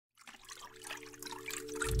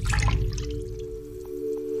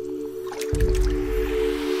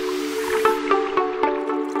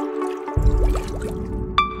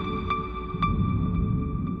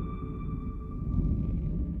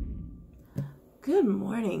Good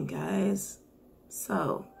morning, guys.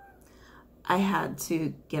 So, I had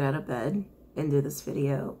to get out of bed and do this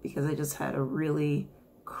video because I just had a really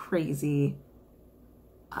crazy,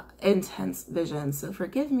 intense vision. So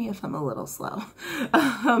forgive me if I'm a little slow.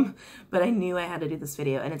 But I knew I had to do this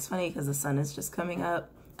video. And it's funny because the sun is just coming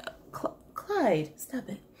up. Clyde, stop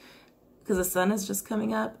it. Because the sun is just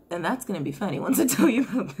coming up. And that's going to be funny once I tell you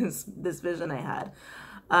about this vision I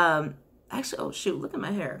had. Actually, oh shoot, look at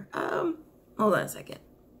my hair. Hold on a second.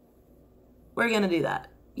 We're gonna do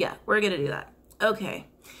that. Yeah, we're gonna do that. Okay,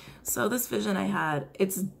 so this vision I had,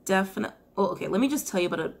 it's definite. Oh, okay, let me just tell you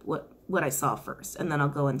about what I saw first, and then I'll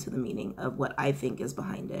go into the meaning of what I think is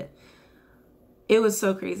behind it. It was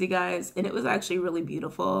so crazy, guys, and it was actually really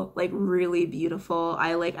beautiful, like really beautiful.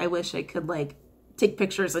 I wish I could like take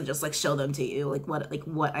pictures and just like show them to you, like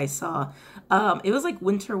what I saw. It was like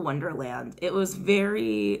Winter Wonderland. It was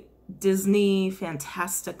very Disney,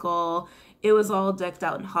 fantastical. It was all decked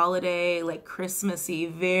out in holiday, like Christmassy,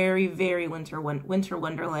 very, very winter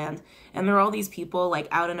wonderland. And there were all these people like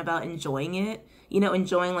out and about enjoying it, you know,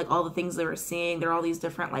 enjoying like all the things they were seeing. There are all these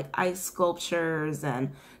different like ice sculptures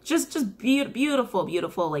and just beautiful,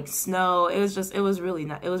 beautiful like snow. It was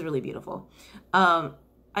really beautiful.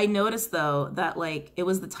 I noticed though that like it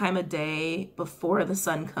was the time of day before the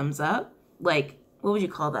sun comes up. Like, what would you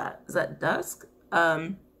call that? Is that dusk?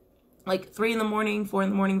 Like 3 in the morning, 4 in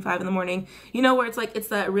the morning, 5 in the morning, you know, where it's like, it's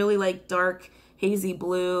that really like dark, hazy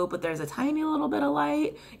blue, but there's a tiny little bit of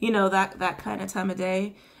light, you know, that kind of time of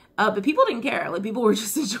day. But people didn't care. Like people were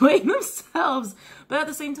just enjoying themselves. But at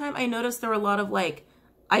the same time, I noticed there were a lot of like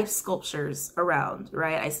ice sculptures around,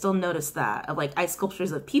 right? I still noticed that of like ice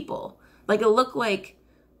sculptures of people. Like it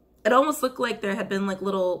almost looked like there had been like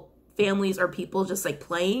little families or people just like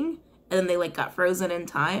playing. And then they like got frozen in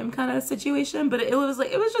time kind of situation. But it was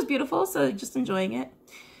just beautiful. So just enjoying it.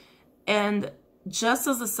 And just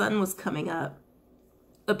as the sun was coming up,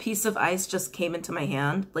 a piece of ice just came into my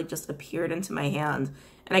hand, like just appeared into my hand.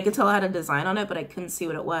 And I could tell I had a design on it, but I couldn't see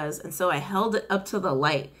what it was. And so I held it up to the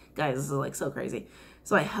light. Guys, this is like so crazy.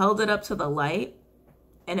 So I held it up to the light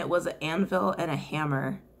and it was an anvil and a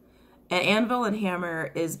hammer. An anvil and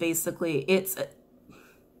hammer is basically,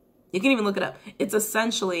 you can even look it up. It's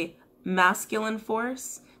essentially masculine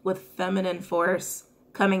force with feminine force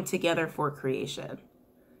coming together for creation.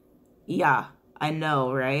 Yeah, I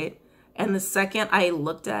know, right? And the second I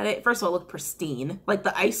looked at it, first of all, it looked pristine. Like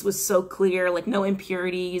the ice was so clear, like no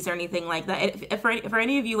impurities or anything like that. If for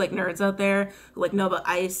any of you like nerds out there who like know about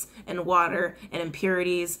ice and water and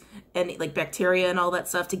impurities and like bacteria and all that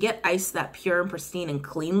stuff, to get ice that pure and pristine and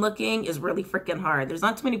clean looking is really freaking hard. There's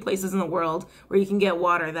not too many places in the world where you can get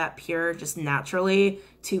water that pure just naturally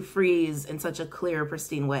to freeze in such a clear,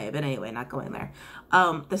 pristine way. But anyway, not going there.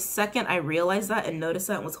 The second I realized that and noticed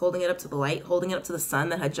that and was holding it up to the light, holding it up to the sun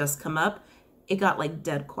that had just come up, it got like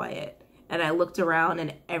dead quiet. And I looked around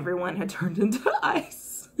and everyone had turned into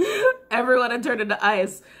ice. Everyone had turned into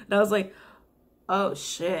ice. And I was like, oh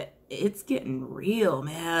shit, it's getting real,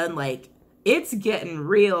 man. Like, it's getting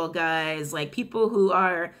real, guys. Like, people who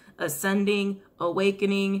are ascending,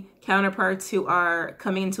 awakening, counterparts who are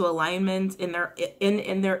coming into alignment in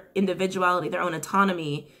their individuality, their own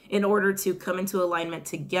autonomy, in order to come into alignment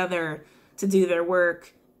together to do their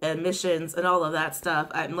work and missions and all of that stuff.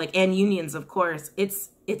 And unions, of course. It's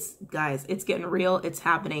guys, it's getting real. It's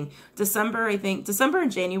happening. December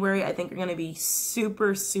and January, I think are going to be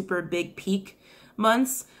super, super big peak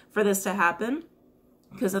months for this to happen.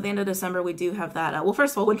 Because at the end of December, we do have that. Well,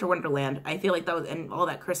 first of all, Winter Wonderland. I feel like that was, and all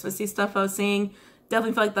that Christmassy stuff I was seeing,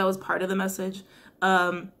 definitely feel like that was part of the message.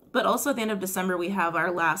 But also at the end of December, we have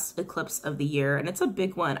our last eclipse of the year. And it's a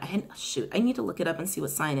big one. I need to look it up and see what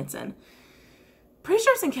sign it's in. Pretty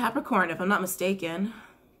sure it's in Capricorn, if I'm not mistaken.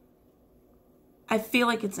 I feel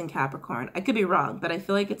like it's in Capricorn. I could be wrong, but I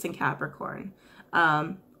feel like it's in Capricorn.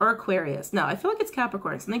 Or Aquarius. No, I feel like it's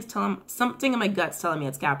Capricorn. Something in my gut's telling me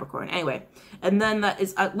it's Capricorn. Anyway, and then that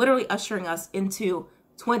is literally ushering us into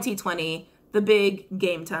 2020, the big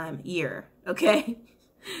game time year. Okay?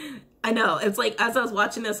 I know. It's like, as I was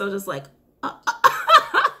watching this, I was just like,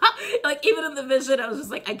 like even in the vision, I was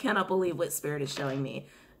just like, I cannot believe what Spirit is showing me.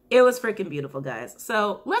 It was freaking beautiful, guys.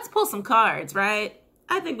 So let's pull some cards, right?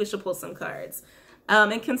 I think we should pull some cards.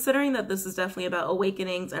 And considering that this is definitely about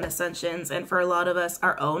awakenings and ascensions, and for a lot of us,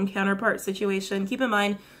 our own counterpart situation, keep in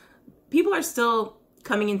mind, people are still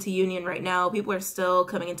coming into union right now. People are still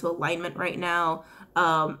coming into alignment right now,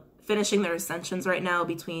 finishing their ascensions right now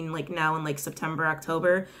between like now and like September,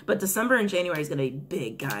 October. But December and January is going to be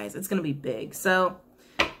big, guys. It's going to be big. So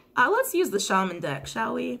let's use the shaman deck,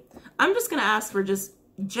 shall we? I'm just going to ask for just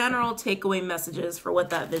general takeaway messages for what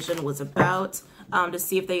that vision was about, to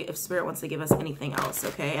see if Spirit wants to give us anything else,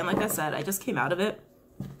 okay? And like I said, I just came out of it,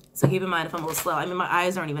 so keep in mind if I'm a little slow. I mean, my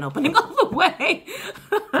eyes aren't even opening all the way.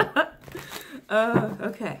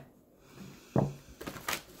 Okay.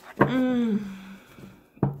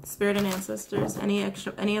 Spirit and ancestors,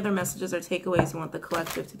 any other messages or takeaways you want the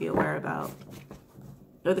collective to be aware about,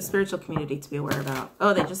 or the spiritual community to be aware about?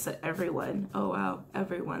 Oh, they just said everyone. Oh wow,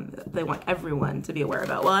 everyone. They want everyone to be aware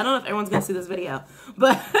about. Well, I don't know if everyone's gonna see this video,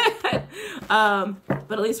 but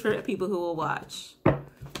but at least for people who will watch.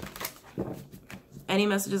 Any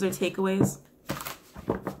messages or takeaways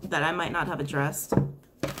that I might not have addressed,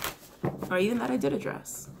 or even that I did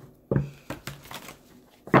address?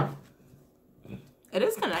 It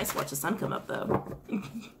is kind of nice to watch the sun come up, though.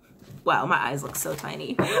 Wow, my eyes look so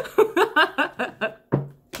tiny.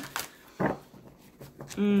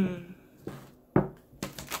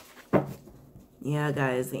 Yeah,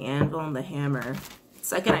 guys, the anvil and the hammer. The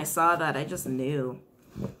second I saw that, I just knew.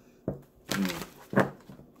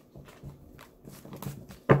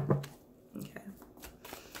 Okay.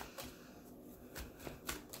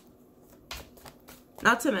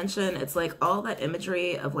 Not to mention, it's like all that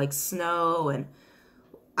imagery of like snow and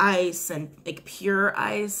ice and like pure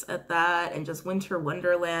ice at that, and just winter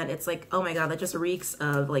wonderland. It's like, oh my god, that just reeks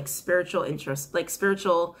of like spiritual interest, like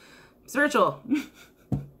spiritual spiritual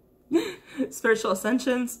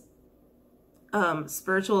ascensions,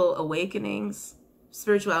 spiritual awakenings,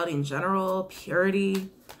 spirituality in general, purity.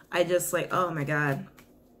 I just like, oh my god,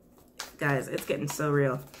 guys, it's getting so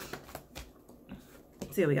real.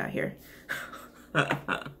 Let's see what we got here.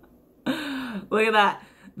 Look at that,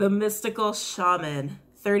 the mystical shaman.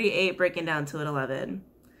 38 breaking down to an 11.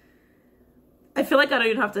 I feel like I don't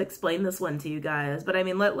even have to explain this one to you guys, but I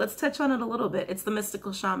mean, let's touch on it a little bit. It's the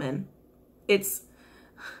mystical shaman. It's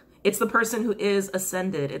the person who is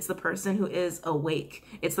ascended. It's the person who is awake.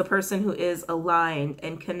 It's the person who is aligned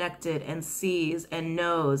and connected and sees and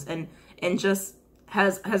knows and just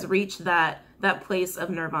has reached that place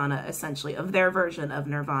of nirvana, essentially, of their version of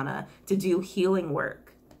nirvana, to do healing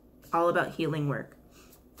work. All about healing work.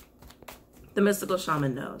 The mystical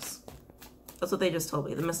shaman knows. That's what they just told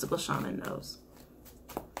me. The mystical shaman knows.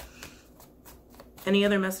 Any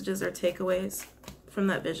other messages or takeaways from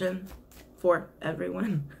that vision for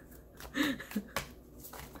everyone?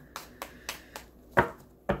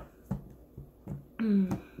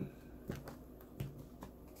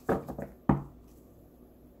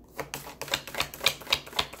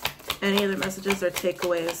 Any other messages or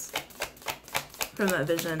takeaways from that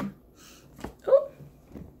vision?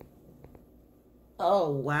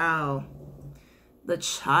 Oh, wow. The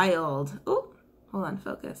child. Oh, hold on,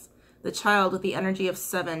 focus. The child with the energy of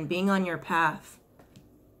 7 being on your path.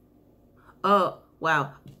 Oh,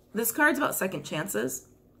 wow. This card's about second chances.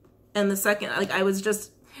 And the second, like, I was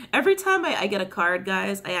just, every time I get a card,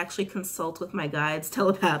 guys, I actually consult with my guides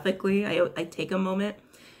telepathically. I take a moment.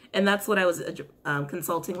 And that's what I was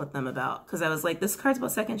consulting with them about. Because I was like, this card's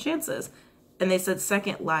about second chances. And they said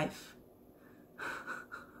second life.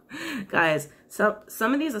 Guys, so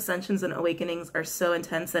some of these ascensions and awakenings are so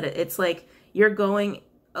intense that it's like you're going,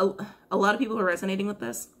 a lot of people who are resonating with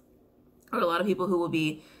this, or a lot of people who will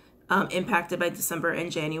be impacted by December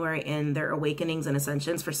and January in their awakenings and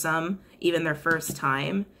ascensions, for some, even their first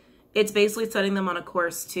time. It's basically setting them on a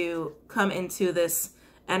course to come into this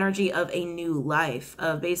energy of a new life,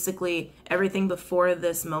 of basically everything before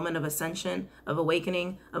this moment of ascension, of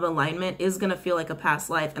awakening, of alignment is going to feel like a past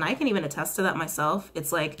life. And I can even attest to that myself.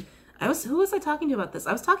 It's like, who was I talking to about this?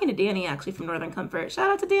 I was talking to Danny, actually, from Northern Comfort. Shout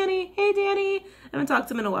out to Danny. Hey, Danny. I haven't talked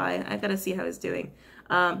to him in a while. I got to see how he's doing.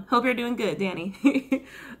 Hope you're doing good, Danny.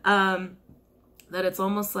 That it's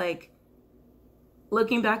almost like,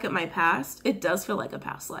 looking back at my past, it does feel like a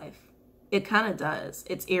past life. It kind of does.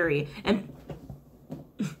 It's eerie. And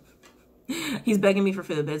he's begging me for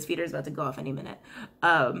food. But his feeder's about to go off any minute.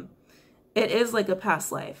 It is like a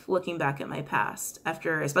past life, looking back at my past,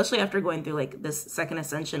 especially after going through like this second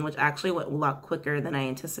ascension, which actually went a lot quicker than I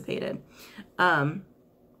anticipated. And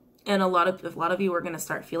a lot of you are going to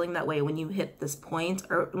start feeling that way when you hit this point,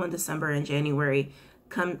 or when December and January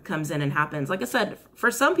comes in and happens. Like I said, for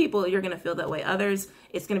some people, you're going to feel that way. Others,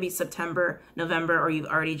 it's going to be September, November, or you've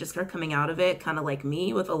already just started coming out of it, kind of like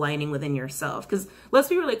me, with aligning within yourself. Because let's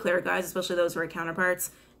be really clear, guys, especially those who are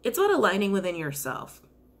counterparts, it's about aligning within yourself.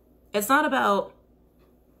 It's not about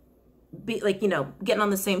be like, you know, getting on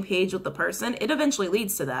the same page with the person, it eventually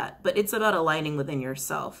leads to that. But it's about aligning within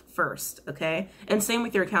yourself first, okay? And same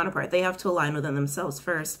with your counterpart. They have to align within themselves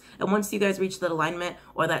first. And once you guys reach that alignment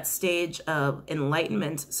or that stage of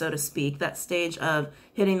enlightenment, so to speak, that stage of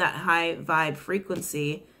hitting that high vibe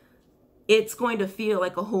frequency, it's going to feel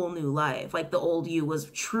like a whole new life. Like the old you was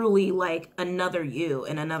truly like another you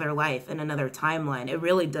in another life, in another timeline. It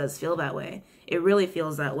really does feel that way. It really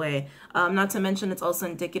feels that way. Not to mention, it's also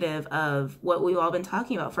indicative of what we've all been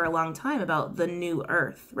talking about for a long time, about the new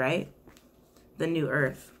earth, right? The new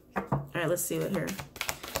earth. All right, let's see what here.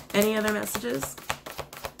 Any other messages?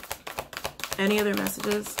 Any other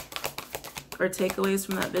messages or takeaways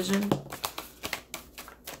from that vision?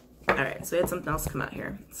 All right, so we had something else come out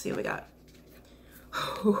here. Let's see what we got.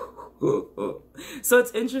 So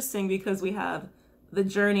it's interesting because we have the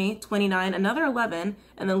Journey, 29, another 11,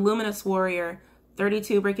 and then Luminous Warrior,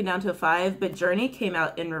 32, breaking down to a 5, but Journey came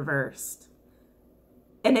out in reversed.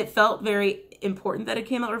 And it felt very important that it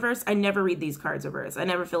came out reversed. I never read these cards reversed. I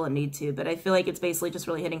never feel a need to, but I feel like it's basically just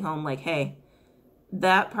really hitting home like, hey,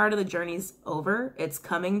 that part of the journey's over. It's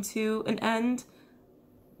coming to an end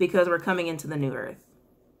because we're coming into the new earth.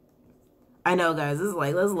 I know, guys, this is a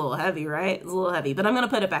little heavy, right? It's a little heavy, but I'm going to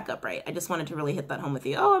put it back up, right? I just wanted to really hit that home with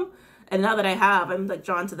you. And now that I'm like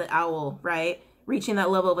drawn to the owl, right? Reaching that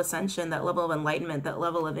level of ascension, that level of enlightenment, that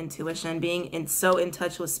level of intuition, being so in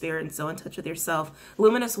touch with spirit and so in touch with yourself.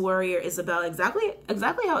 Luminous Warrior is about exactly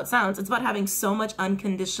how it sounds. It's about having so much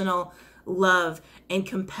unconditional love and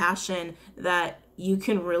compassion that you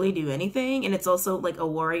can really do anything. And it's also like a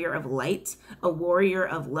warrior of light, a warrior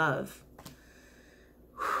of love.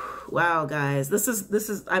 Wow, guys, this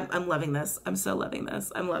is I'm loving this. I'm so loving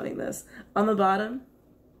this. I'm loving this. On the bottom,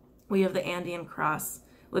 we have the Andean cross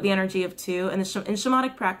with the energy of 2. And in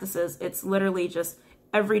shamanic practices, it's literally just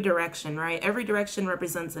every direction, right? Every direction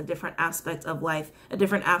represents a different aspect of life, a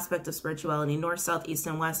different aspect of spirituality, north, south, east,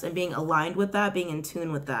 and west, and being aligned with that, being in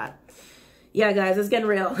tune with that. Yeah, guys, it's getting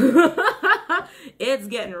real. It's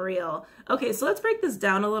getting real. Okay, so let's break this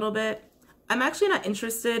down a little bit. I'm actually not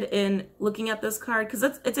interested in looking at this card because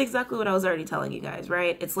it's exactly what I was already telling you guys,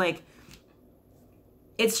 right? It's like,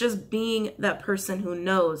 it's just being that person who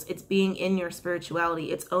knows. It's being in your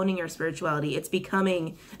spirituality. It's owning your spirituality. It's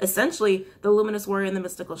becoming essentially the luminous warrior and the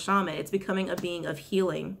mystical shaman. It's becoming a being of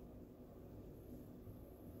healing.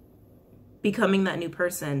 Becoming that new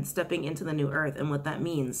person, stepping into the new earth and what that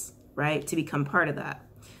means, right? To become part of that.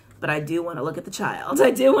 But I do want to look at the child.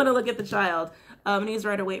 I do want to look at the child. Needs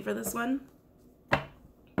right away for this one.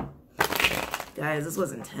 Guys, this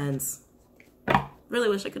was intense. Really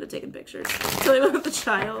wish I could have taken pictures. Tell me about the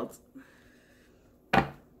child.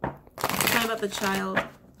 Tell me about the child.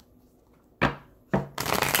 Tell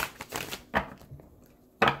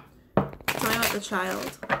me about the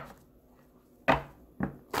child.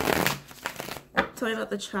 Tell me about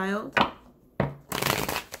the child.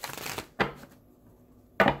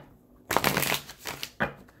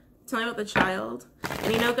 Tell me about the child.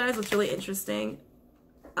 And you know, guys, what's really interesting?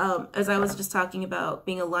 As I was just talking about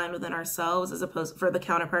being aligned within ourselves, as opposed for the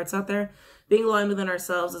counterparts out there, being aligned within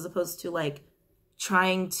ourselves as opposed to like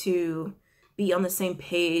trying to be on the same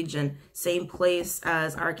page and same place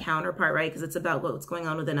as our counterpart, right? Because it's about what's going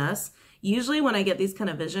on within us. Usually when I get these kind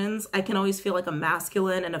of visions, I can always feel like a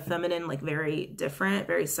masculine and a feminine, like very different,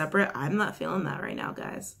 very separate. I'm not feeling that right now,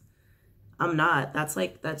 guys. I'm not.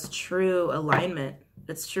 That's true alignment.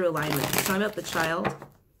 It's true alignment. Tell me about the child.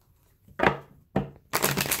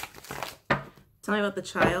 Tell me about the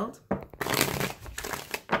child.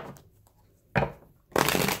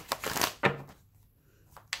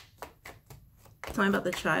 Tell me about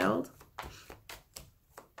the child.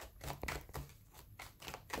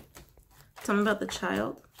 Tell me about the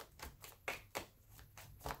child.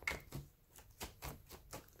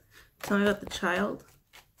 Tell me about the child.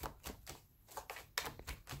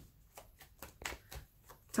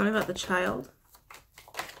 Tell me about the child.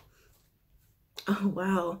 Oh,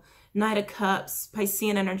 wow. Knight of Cups,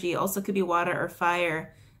 Piscean energy, also could be water or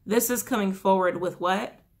fire. This is coming forward with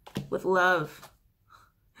what? With love.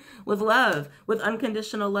 With love, with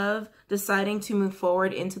unconditional love, deciding to move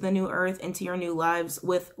forward into the new earth, into your new lives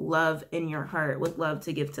with love in your heart, with love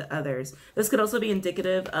to give to others. This could also be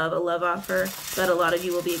indicative of a love offer that a lot of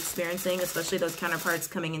you will be experiencing, especially those counterparts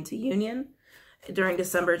coming into union during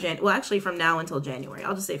December, well, actually from now until January.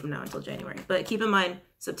 I'll just say from now until January. But keep in mind,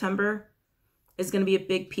 September is going to be a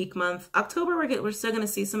big peak month. October, we're still going to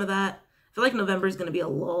see some of that. I feel like November is going to be a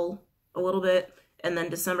lull a little bit. And then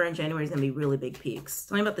December and January is going to be really big peaks.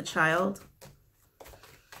 Tell me about the child.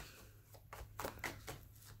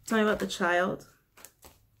 Tell me about the child.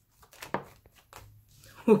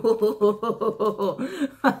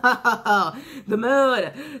 The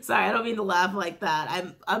moon. Sorry, I don't mean to laugh like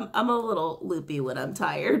that. I'm a little loopy when I'm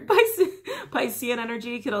tired. Piscean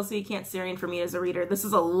energy could also be Cancerian for me as a reader. This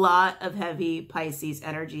is a lot of heavy Pisces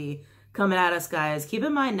energy coming at us, guys. Keep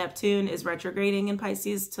in mind, Neptune is retrograding in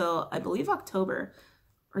Pisces till, I believe, October.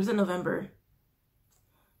 Or is it November?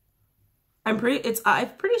 I'm pretty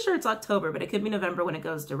sure it's October, but it could be November when it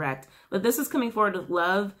goes direct. But this is coming forward with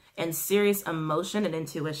love and serious emotion and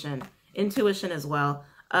intuition. Intuition as well.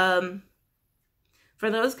 For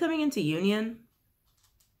those coming into union,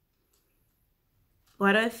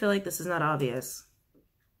 why do I feel like this is not obvious?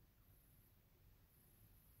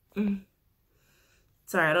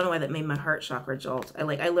 Sorry, I don't know why that made my heart chakra jolt. I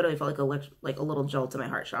literally felt like a little jolt in my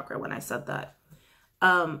heart chakra when I said that.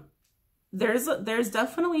 There's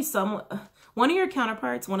definitely one of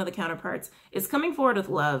the counterparts is coming forward with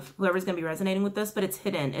love, whoever's going to be resonating with this, but it's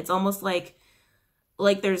hidden. It's almost like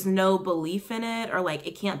there's no belief in it, or like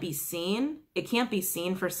it can't be seen. It can't be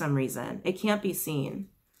seen for some reason. It can't be seen.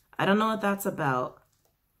 I don't know what that's about.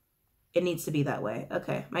 It needs to be that way.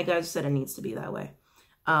 Okay, my guys said it needs to be that way.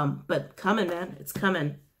 But coming, man, it's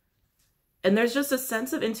coming. And there's just a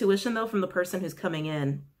sense of intuition, though, from the person who's coming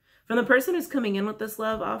in. From the person who's coming in with this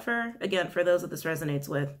love offer, again, for those that this resonates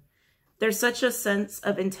with, there's such a sense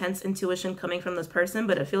of intense intuition coming from this person,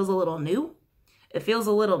 but it feels a little new. It feels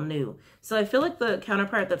a little new. So I feel like the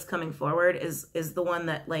counterpart that's coming forward is the one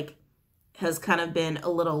that like has kind of been a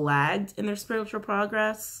little lagged in their spiritual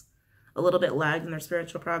progress, a little bit lagged in their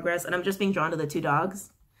spiritual progress. And I'm just being drawn to the two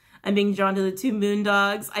dogs. I'm being drawn to the two moon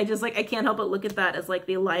dogs. I can't help but look at that as like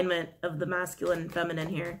the alignment of the masculine and feminine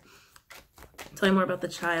here. Tell me more about the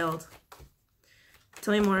child.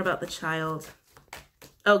 Tell me more about the child.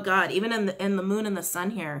 Oh God, even in the moon and the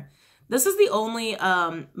sun here. This is the only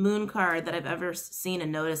moon card that I've ever seen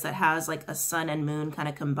and noticed that has like a sun and moon kind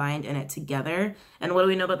of combined in it together. And what do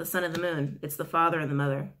we know about the sun and the moon? It's the father and the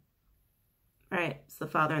mother. Right? It's the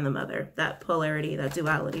father and the mother. That polarity, that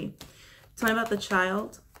duality. Tell me about the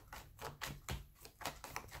child.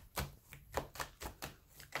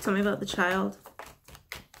 Tell me about the child.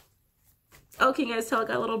 Oh, can you guys tell it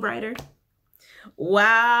got a little brighter?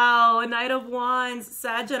 Wow, Knight of Wands.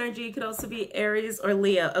 Sag energy could also be Aries or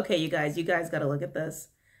Leo. Okay, you guys got to look at this.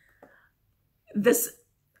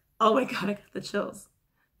 Oh my God, I got the chills.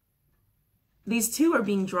 These two are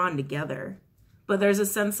being drawn together, but there's a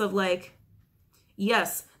sense of like,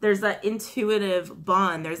 yes, there's that intuitive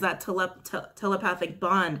bond. There's that telepathic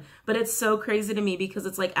bond, but it's so crazy to me because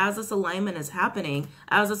it's like, as this alignment is happening,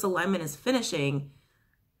 as this alignment is finishing,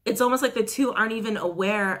 it's almost like the two aren't even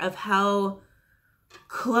aware of how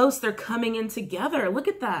close they're coming in together. Look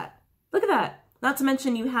at that. Look at that. Not to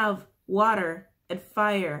mention you have water and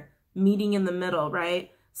fire meeting in the middle, right?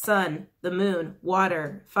 Sun, the moon,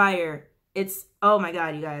 water, fire. It's, oh my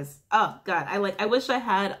God, you guys. Oh God. I wish I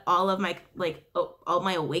had all of my, all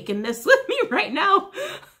my awakenedness with me right now.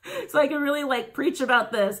 So I can really preach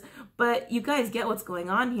about this, but you guys get what's going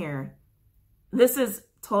on here. This is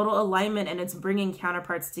total alignment, and it's bringing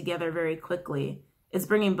counterparts together very quickly. It's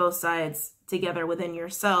bringing both sides together within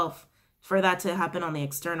yourself for that to happen on the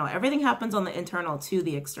external. Everything happens on the internal to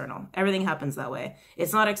the external. Everything happens that way.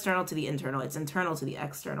 It's not external to the internal. It's internal to the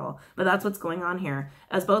external. But that's what's going on here.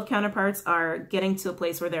 As both counterparts are getting to a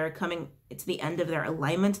place where they're coming to the end of their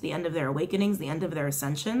alignment, the end of their awakenings, the end of their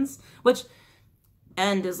ascensions, which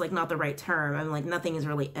end is not the right term. I'm nothing is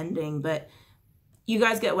really ending, but you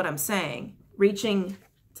guys get what I'm saying. Reaching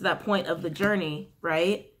to that point of the journey,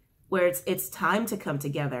 right? Where it's time to come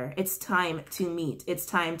together. It's time to meet. It's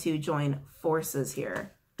time to join forces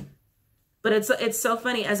here. But it's so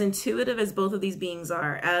funny, as intuitive as both of these beings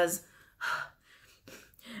are, as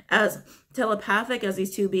telepathic as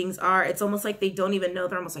these two beings are, it's almost like they don't even know.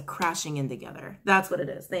 They're almost crashing in together. That's what it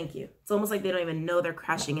is. Thank you. It's almost like they don't even know they're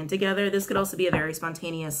crashing in together. This could also be a very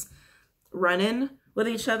spontaneous run-in with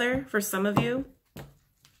each other for some of you.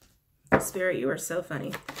 Spirit, you are so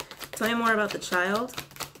funny. Tell me more about the child.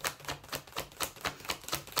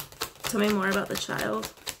 Tell me more about the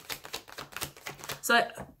child. So,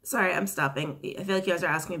 sorry, I'm stopping. I feel like you guys are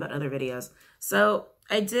asking me about other videos. So,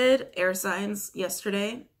 I did air signs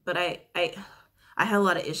yesterday, but I had a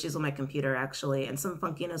lot of issues with my computer, actually, and some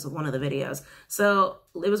funkiness with one of the videos. So,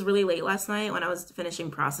 it was really late last night when I was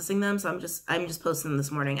finishing processing them, so I'm just posting them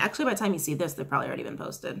this morning. Actually, by the time you see this, they've probably already been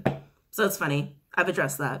posted. So, it's funny. I've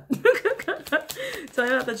addressed that. Tell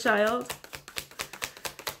me about the child.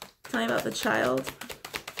 Tell me about the child.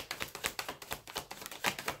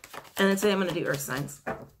 And then today I'm going to do earth signs.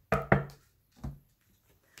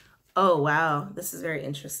 Oh, wow. This is very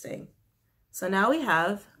interesting. So now we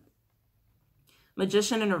have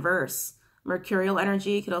Magician in reverse. Mercurial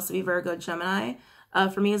energy could also be Virgo, Gemini.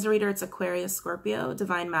 For me as a reader, it's Aquarius, Scorpio,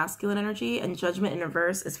 divine masculine energy, and Judgment in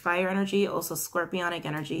reverse is fire energy, also scorpionic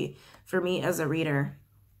energy for me as a reader.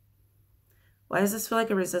 Why does this feel like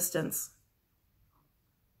a resistance?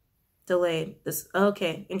 Delayed. This,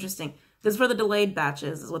 okay, interesting. This is for the delayed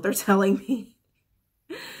batches is what they're telling me.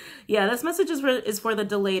 Yeah, this message is for the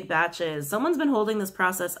delayed batches. Someone's been holding this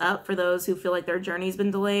process up for those who feel like their journey's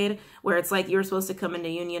been delayed, where it's like you're supposed to come into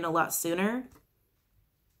union a lot sooner.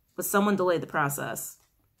 But someone delayed the process.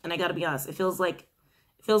 And I gotta be honest, it feels like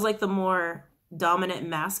the more dominant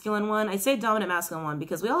masculine one. I say dominant masculine one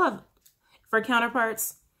because we all have, for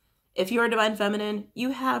counterparts, if you're a divine feminine,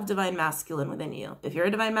 you have divine masculine within you. If you're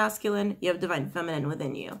a divine masculine, you have divine feminine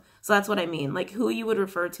within you. So that's what I mean. Like who you would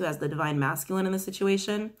refer to as the divine masculine in this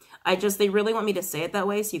situation. They really want me to say it that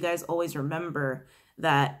way so you guys always remember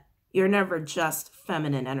that you're never just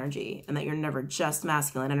feminine energy and that you're never just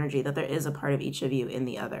masculine energy, that there is a part of each of you in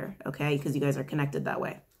the other, okay? Because you guys are connected that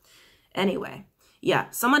way. Anyway, yeah,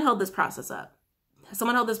 someone held this process up.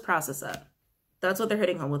 Someone held this process up. That's what they're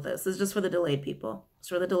hitting home with this. This is just for the delayed people. It's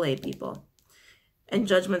for the delayed people. And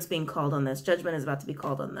judgment's being called on this. Judgment is about to be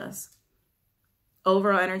called on this.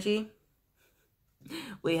 Overall energy,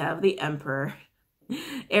 we have the Emperor.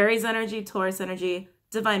 Aries energy, Taurus energy,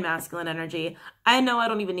 divine masculine energy. I know I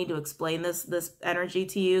don't even need to explain this energy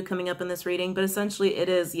to you coming up in this reading, but essentially it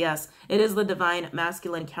is, yes, it is the divine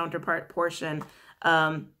masculine counterpart portion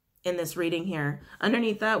in this reading here.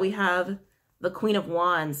 Underneath that, we have the Queen of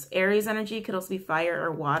Wands. Aries energy could also be fire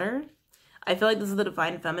or water. I feel like this is the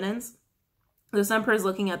divine feminines. This Emperor is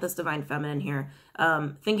looking at this divine feminine here,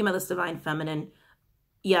 thinking about this divine feminine.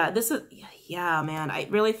 Yeah, man, I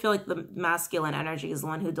really feel like the masculine energy is the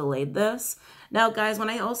one who delayed this. Now, guys,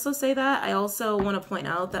 when I also say that, I also want to point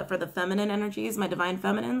out that for the feminine energies, my divine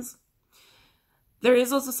feminines, there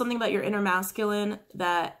is also something about your inner masculine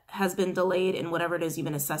that has been delayed in whatever it is you've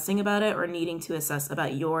been assessing about it or needing to assess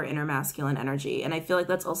about your inner masculine energy. And I feel like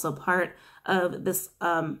that's also part of this,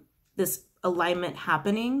 this alignment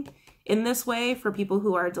happening in this way for people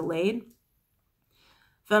who are delayed.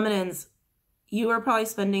 Feminines, you are probably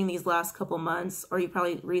spending these last couple months, or you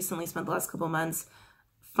probably recently spent the last couple months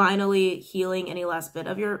finally healing any last bit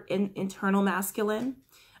of your internal masculine,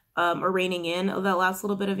 or reining in of that last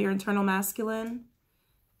little bit of your internal masculine.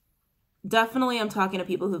 Definitely I'm talking to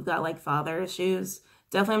people who've got like father issues.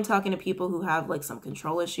 Definitely I'm talking to people who have like some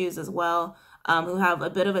control issues as well, who have a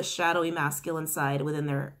bit of a shadowy masculine side within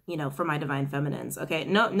their, you know, for my divine feminines. Okay,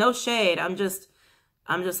 no shade. I'm just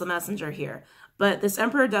the messenger here. But this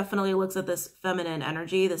Emperor definitely looks at this feminine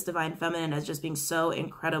energy, this divine feminine, as just being so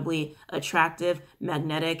incredibly attractive,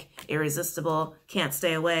 magnetic, irresistible, can't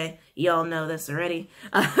stay away. Y'all know this already.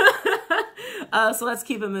 So let's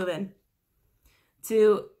keep it moving.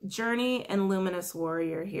 To Journey and Luminous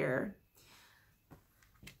Warrior here.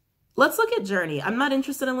 Let's look at Journey. I'm not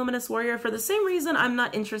interested in Luminous Warrior for the same reason I'm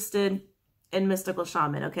not interested in Mystical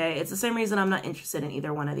Shaman, okay? It's the same reason I'm not interested in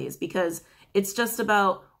either one of these, because it's just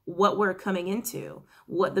about what we're coming into,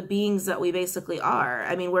 what the beings that we basically are.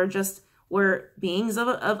 I mean, we're beings of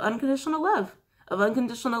unconditional love,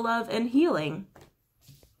 and healing,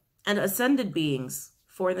 and ascended beings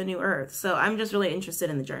for the new earth. So I'm just really interested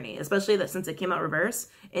in the journey, especially that since it came out reverse,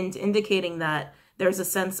 and indicating that there's a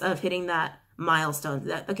sense of hitting that milestone.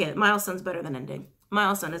 That, okay, milestone's better than ending.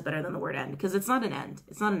 Milestone is better than the word end, because it's not an end.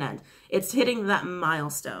 It's not an end. It's hitting that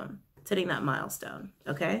milestone. It's hitting that milestone.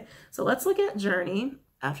 Okay, so let's look at Journey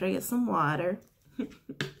after I get some water.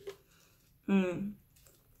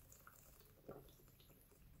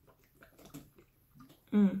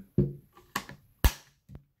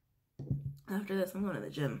 After this, I'm going to the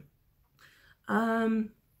gym.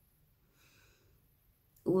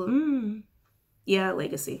 Yeah,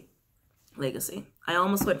 Legacy. Legacy. I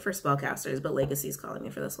almost went for Spellcasters, but Legacy's calling me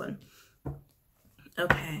for this one.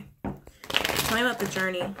 Okay. Tell me about the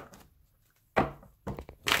journey.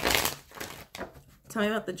 Tell me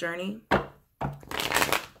about the journey.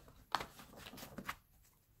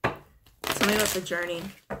 Tell me about the journey.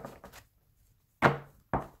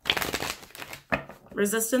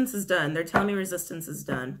 Resistance is done. They're telling me resistance is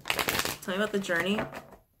done. Tell me about the journey.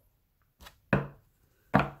 Tell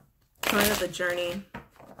me about the journey.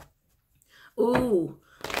 Ooh.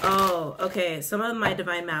 Oh, okay. Some of my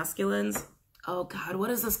divine masculines. Oh, God. What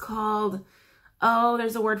is this called? Oh,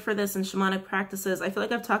 there's a word for this in shamanic practices. I feel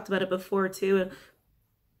like I've talked about it before, too.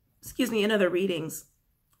 Excuse me, in other readings.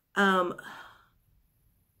 And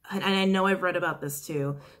I know I've read about this,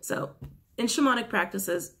 too. So, in shamanic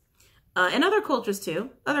practices, and other cultures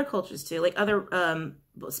too, like other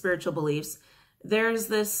spiritual beliefs, there's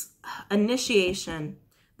this initiation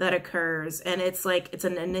that occurs, and it's like, it's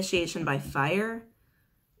an initiation by fire,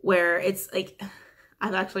 where it's like,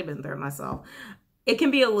 I've actually been through it myself. It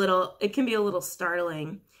can be a little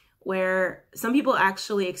startling, where some people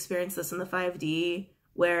actually experience this in the 5D,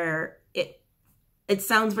 where it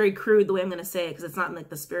sounds very crude the way I'm going to say it, because it's not in like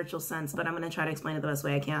the spiritual sense, but I'm going to try to explain it the best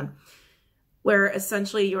way I can. Where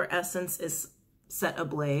essentially your essence is set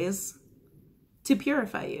ablaze to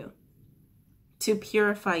purify you. To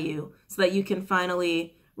purify you so that you can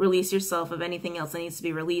finally release yourself of anything else that needs to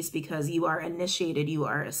be released, because you are initiated, you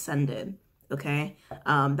are ascended. Okay?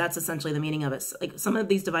 That's essentially the meaning of it. So, like, some of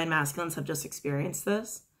these divine masculines have just experienced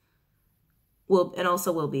this. And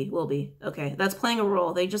also will be. Okay, that's playing a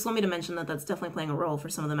role. They just want me to mention that that's definitely playing a role for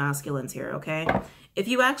some of the masculines here, okay? If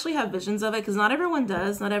you actually have visions of it, because not everyone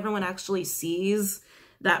does, not everyone actually sees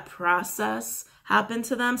that process happen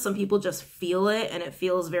to them. Some people just feel it, and it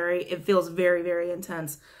feels very, very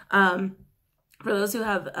intense. For those who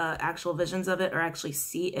have actual visions of it or actually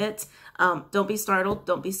see it, don't be startled,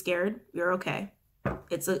 don't be scared. You're okay.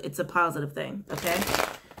 It's a positive thing, okay?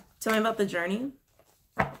 Tell me about the journey.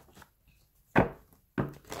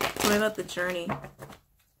 Tell me about the journey.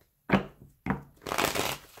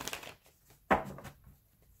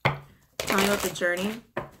 Tell me about the journey.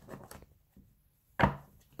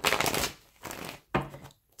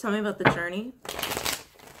 Tell me about the journey.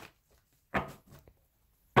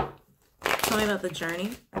 Tell me about the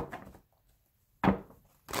journey.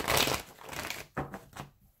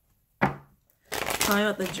 Tell me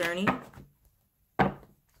about the journey.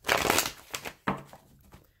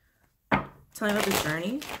 Tell me about the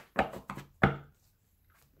journey.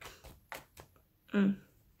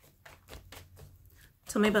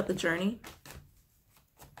 Tell me about the journey.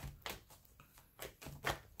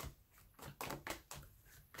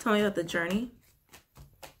 Tell me about the journey.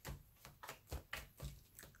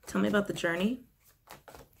 Tell me about the journey.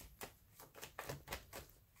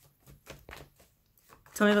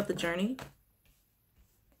 Tell me about the journey.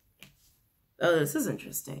 Oh, this is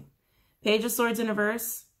interesting. Page of Swords in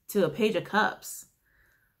reverse to a Page of Cups.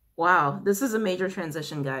 Wow, this is a major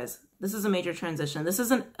transition, guys. This is a major transition. This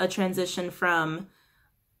isn't a transition from,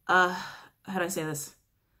 how do I say this?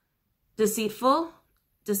 Deceitful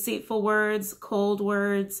words, cold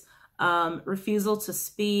words, refusal to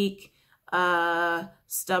speak,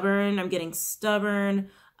 stubborn. I'm getting stubborn.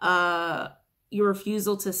 Your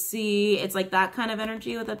refusal to see. It's like that kind of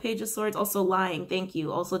energy with the Page of Swords. Also lying. Thank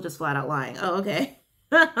you. Also just flat out lying. Oh, okay.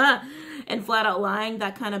 And flat out lying,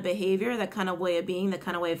 that kind of behavior, that kind of way of being, that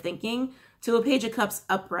kind of way of thinking, to a Page of Cups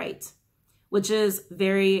upright, which is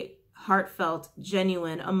very heartfelt,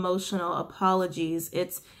 genuine, emotional, apologies.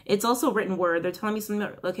 It's also written word. They're telling me something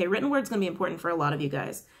about, okay, written word's going to be important for a lot of you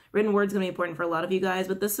guys. Written word's going to be important for a lot of you guys,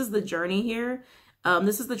 but this is the journey here.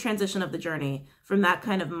 This is the transition of the journey from that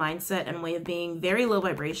kind of mindset and way of being, very low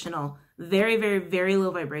vibrational, very, very, very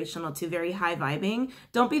low vibrational, to very high vibing.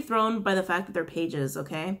 Don't be thrown by the fact that they're pages,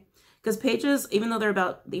 okay? Because pages, even though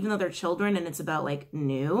they're children and it's about like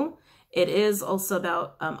new, it is also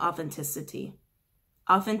about authenticity.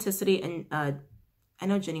 Authenticity and I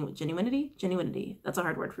know genuinity. That's a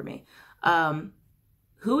hard word for me.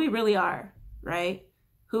 Who we really are, right?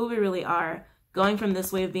 Who we really are, going from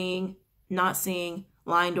this way of being, not seeing,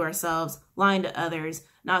 lying to ourselves, lying to others,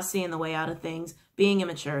 not seeing the way out of things, being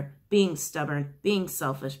immature, being stubborn, being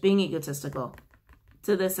selfish, being egotistical,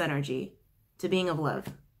 to this energy, to being of love.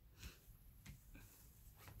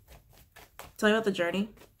 Tell me about the journey.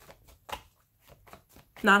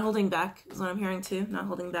 Not holding back is what I'm hearing too. Not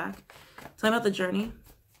holding back. Tell me about the journey.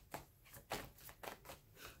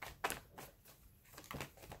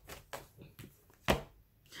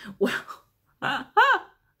 Wow.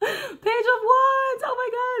 Page of Wands. Oh my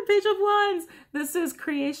God. Page of Wands. This is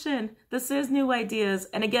creation. This is new ideas.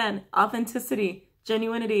 And again, authenticity,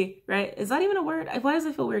 genuinity, right? Is that even a word? Why does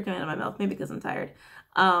it feel weird coming out of my mouth? Maybe because I'm tired.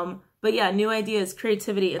 But yeah, new ideas,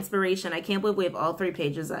 creativity, inspiration. I can't believe we have all three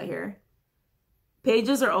pages out here.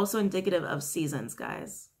 Pages are also indicative of seasons,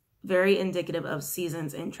 guys. Very indicative of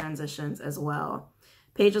seasons and transitions as well.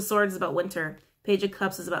 Page of Swords is about winter. Page of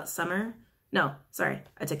Cups is about summer. No, sorry.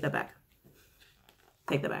 I take that back.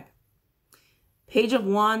 Take that back. Page of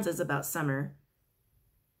Wands is about summer.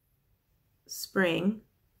 Spring.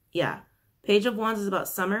 Yeah. Page of Wands is about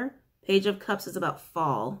summer. Page of Cups is about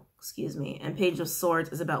fall. Excuse me. And Page of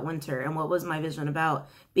Swords is about winter. And what was my vision about?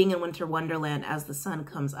 Being in winter wonderland as the sun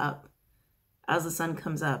comes up. As the sun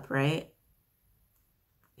comes up, right?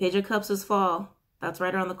 Page of Cups is fall. That's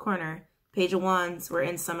right around the corner. Page of Wands, we're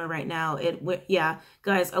in summer right now. Yeah,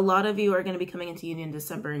 guys, a lot of you are going to be coming into union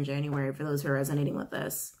December and January for those who are resonating with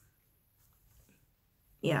this.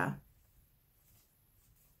 Yeah.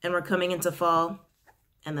 And we're coming into fall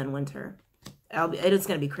and then winter. It's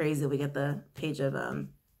going to be crazy if we get the Page of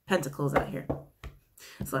Pentacles out here.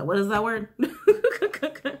 It's like, what is that word?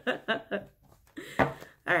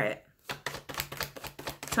 All right.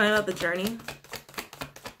 Tell me about the journey.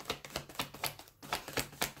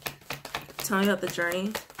 Tell me about the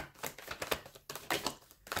journey.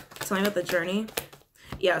 Tell me about the journey.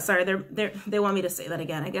 Yeah, sorry, they want me to say that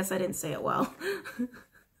again. I guess I didn't say it well.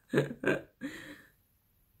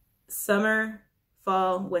 Summer,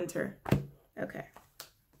 fall, winter. Okay.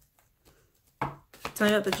 Tell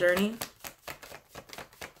me about the journey.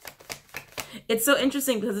 It's so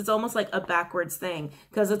interesting because it's almost like a backwards thing,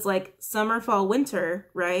 because it's like summer, fall, winter,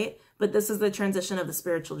 right? But this is the transition of the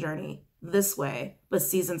spiritual journey this way, but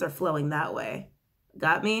seasons are flowing that way.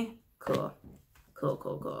 Got me? Cool. Cool,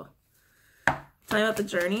 cool, cool. Tell me about the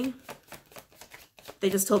journey. They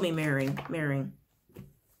just told me mirroring, mirroring.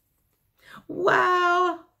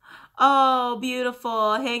 Wow. Oh,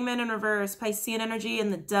 beautiful. Hangman in reverse, Piscean energy,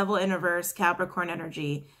 and the Devil in reverse, Capricorn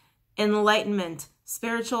energy. Enlightenment,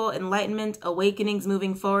 spiritual enlightenment, awakenings,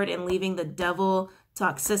 moving forward and leaving the devil,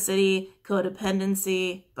 toxicity,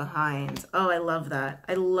 codependency behind. Oh, I love that.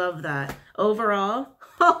 I love that. Overall,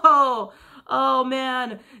 oh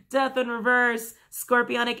man, Death in reverse,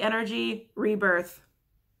 Scorpionic energy, rebirth.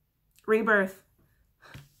 Rebirth.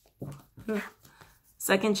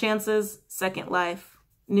 Second chances, second life,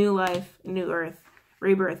 new earth.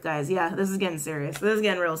 Rebirth, guys. Yeah, this is getting serious. This is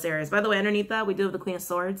getting real serious. By the way, underneath that, we do have the Queen of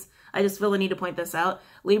Swords. I just feel the need to point this out.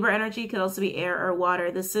 Libra energy could also be air or water.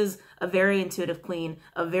 This is a very intuitive queen,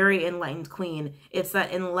 a very enlightened queen. It's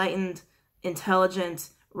that enlightened, intelligent,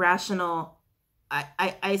 rational,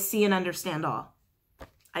 I see and understand all.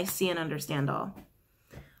 I see and understand all.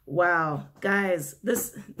 Wow, guys,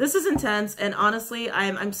 this is intense, and honestly,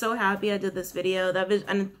 I'm so happy I did this video. That vision,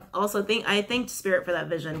 and also I thanked Spirit for that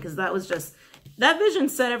vision, because that was just, that vision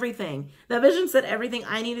said everything. That vision said everything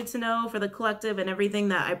I needed to know for the collective, and everything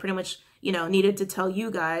that I pretty much, you know, needed to tell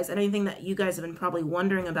you guys, and anything that you guys have been probably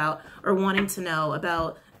wondering about or wanting to know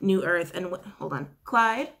about New Earth. And hold on,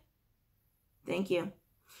 Clyde, thank you.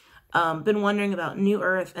 Been wondering about New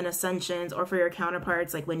Earth and Ascensions, or for your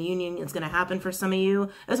counterparts, like when union is going to happen for some of you,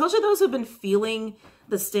 especially those who've been feeling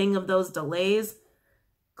the sting of those delays.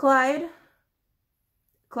 Clyde,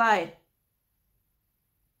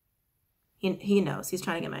 he knows. He's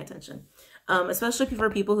trying to get my attention. Especially for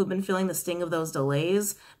people who've been feeling the sting of those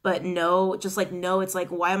delays, but no, just like, no, it's like,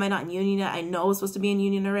 why am I not in union yet? I know I was supposed to be in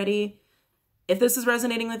union already. If this is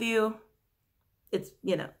resonating with you, it's,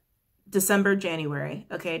 you know, December, January.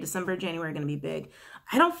 Okay, December, January are going to be big.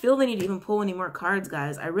 I don't feel the need to even pull any more cards,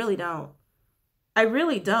 guys. I really don't. I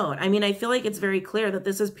really don't. I mean, I feel like it's very clear that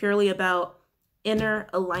this is purely about inner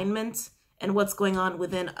alignment and what's going on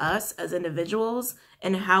within us as individuals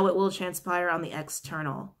and how it will transpire on the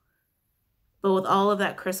external. But with all of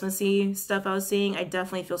that Christmassy stuff I was seeing, I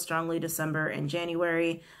definitely feel strongly December and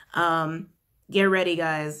January. Get ready,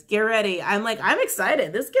 guys. Get ready. I'm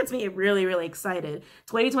excited. This gets me really, really excited.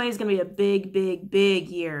 2020 is going to be a big, big, big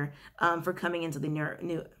year for coming into the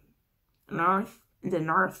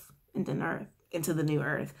into the new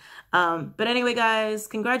earth. But anyway, guys,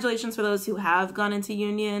 congratulations for those who have gone into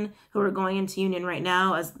union, who are going into union right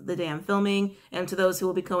now as the day I'm filming, and to those who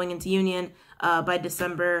will be going into union by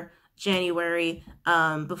December, January,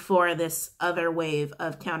 before this other wave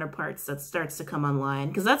of counterparts that starts to come online.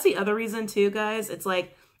 Because that's the other reason too, guys. It's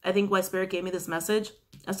like, I think why Spirit gave me this message.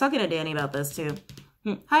 I was talking to Danny about this too.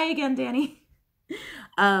 Hi again, Danny.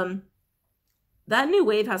 That new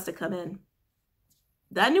wave has to come in.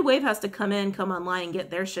 That new wave has to come in, come online, and get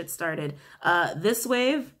their shit started. This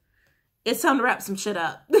wave, it's time to wrap some shit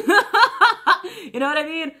up. You know what I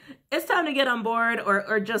mean? It's time to get on board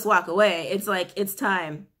or just walk away. It's like, it's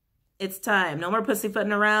time. It's time. No more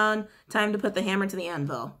pussyfooting around. Time to put the hammer to the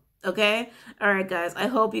anvil. Okay? All right, guys. I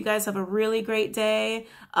hope you guys have a really great day.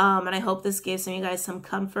 And I hope this gave some of you guys some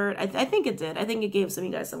comfort. I think it did. I think it gave some of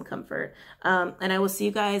you guys some comfort. And I will see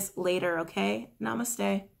you guys later, okay?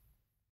 Namaste.